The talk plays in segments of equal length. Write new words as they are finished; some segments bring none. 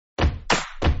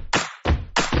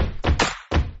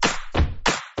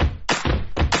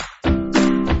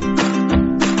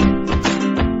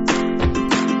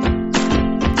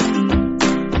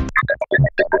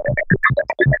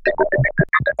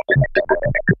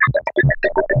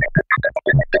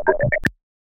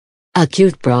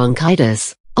Acute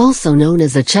bronchitis, also known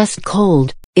as a chest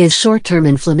cold, is short-term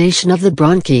inflammation of the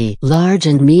bronchi, large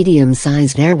and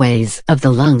medium-sized airways of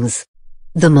the lungs.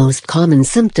 The most common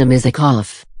symptom is a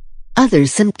cough. Other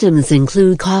symptoms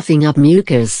include coughing up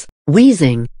mucus,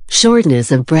 wheezing,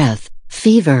 shortness of breath,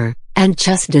 fever, and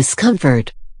chest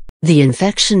discomfort. The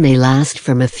infection may last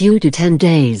from a few to 10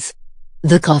 days.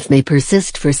 The cough may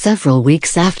persist for several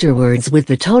weeks afterwards, with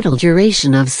the total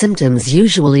duration of symptoms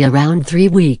usually around 3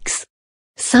 weeks.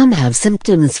 Some have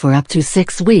symptoms for up to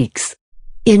 6 weeks.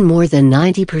 In more than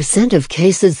 90% of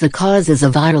cases, the cause is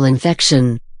a viral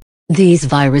infection. These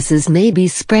viruses may be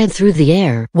spread through the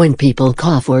air when people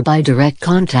cough or by direct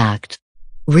contact.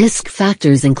 Risk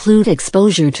factors include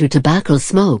exposure to tobacco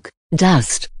smoke,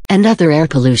 dust, and other air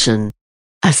pollution.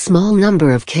 A small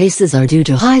number of cases are due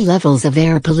to high levels of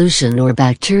air pollution or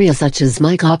bacteria such as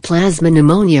Mycoplasma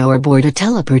pneumonia or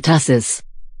Bordetella pertussis.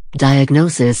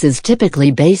 Diagnosis is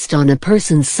typically based on a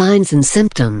person's signs and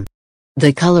symptom.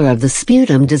 The color of the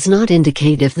sputum does not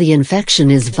indicate if the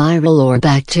infection is viral or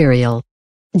bacterial.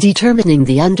 Determining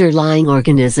the underlying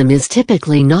organism is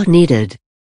typically not needed.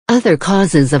 Other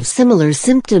causes of similar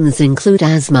symptoms include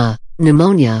asthma,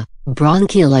 pneumonia,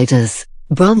 bronchiolitis,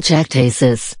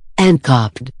 bronchiectasis, and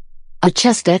COPD. A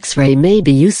chest X-ray may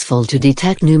be useful to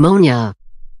detect pneumonia.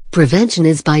 Prevention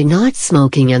is by not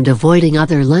smoking and avoiding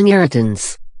other lung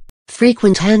irritants.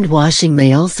 Frequent hand washing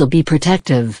may also be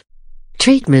protective.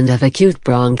 Treatment of acute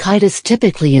bronchitis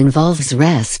typically involves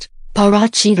rest,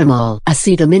 paracetamol,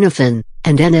 acetaminophen,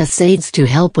 and NSAIDs to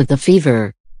help with the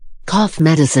fever. Cough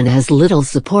medicine has little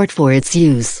support for its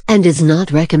use and is not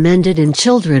recommended in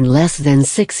children less than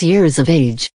 6 years of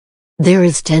age. There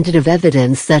is tentative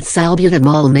evidence that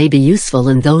salbutamol may be useful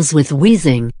in those with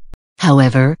wheezing.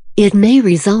 However, it may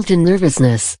result in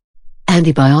nervousness.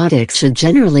 Antibiotics should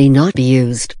generally not be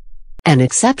used. An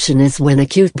exception is when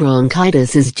acute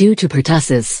bronchitis is due to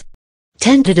pertussis.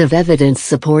 Tentative evidence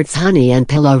supports honey and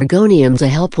pelargonium to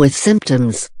help with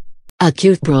symptoms.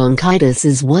 Acute bronchitis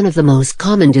is one of the most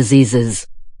common diseases.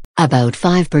 About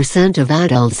 5% of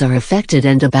adults are affected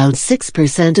and about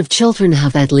 6% of children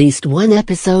have at least one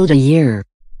episode a year.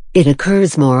 It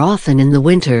occurs more often in the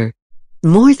winter.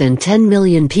 More than 10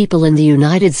 million people in the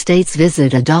United States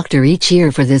visit a doctor each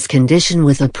year for this condition,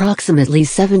 with approximately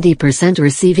 70%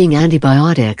 receiving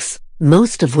antibiotics,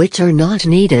 most of which are not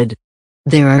needed.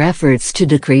 There are efforts to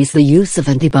decrease the use of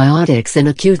antibiotics in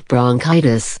acute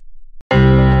bronchitis.